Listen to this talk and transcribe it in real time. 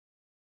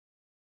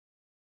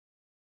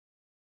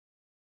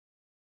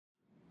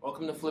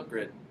Welcome to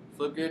Flipgrid.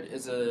 Flipgrid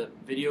is a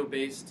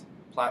video-based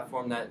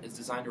platform that is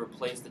designed to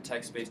replace the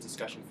text-based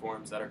discussion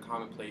forums that are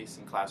commonplace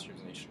in classrooms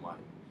nationwide.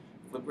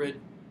 Flipgrid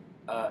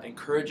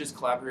encourages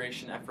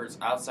collaboration efforts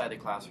outside the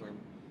classroom,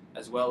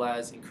 as well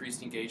as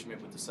increased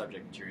engagement with the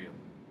subject material.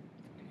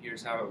 And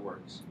here's how it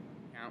works.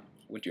 Now,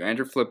 when you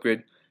enter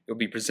Flipgrid, you'll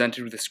be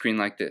presented with a screen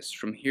like this.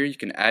 From here, you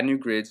can add new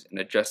grids and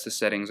adjust the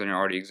settings on your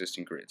already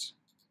existing grids.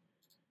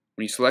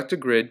 When you select a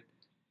grid,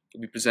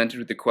 you'll be presented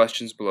with the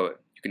questions below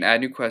it. You can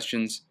add new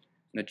questions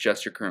and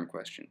adjust your current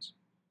questions.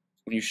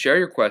 When you share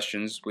your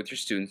questions with your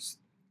students,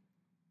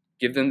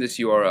 give them this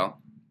URL.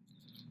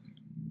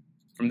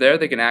 From there,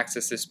 they can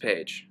access this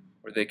page,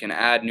 where they can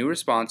add new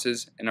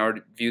responses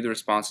and view the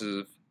responses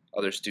of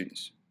other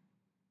students.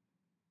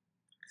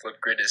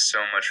 Flipgrid is so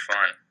much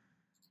fun.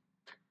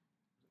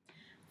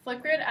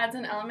 Flipgrid adds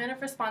an element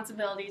of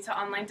responsibility to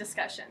online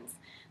discussions.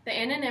 The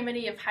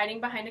anonymity of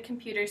hiding behind a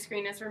computer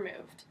screen is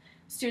removed.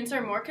 Students are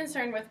more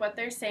concerned with what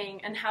they're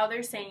saying and how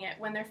they're saying it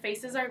when their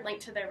faces are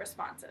linked to their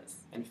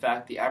responses. In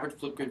fact, the average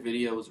Flipgrid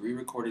video is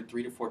re-recorded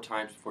 3 to 4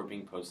 times before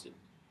being posted.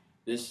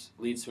 This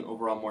leads to an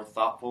overall more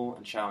thoughtful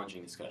and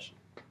challenging discussion.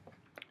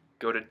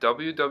 Go to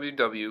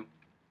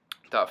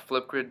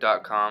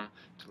www.flipgrid.com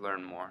to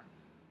learn more.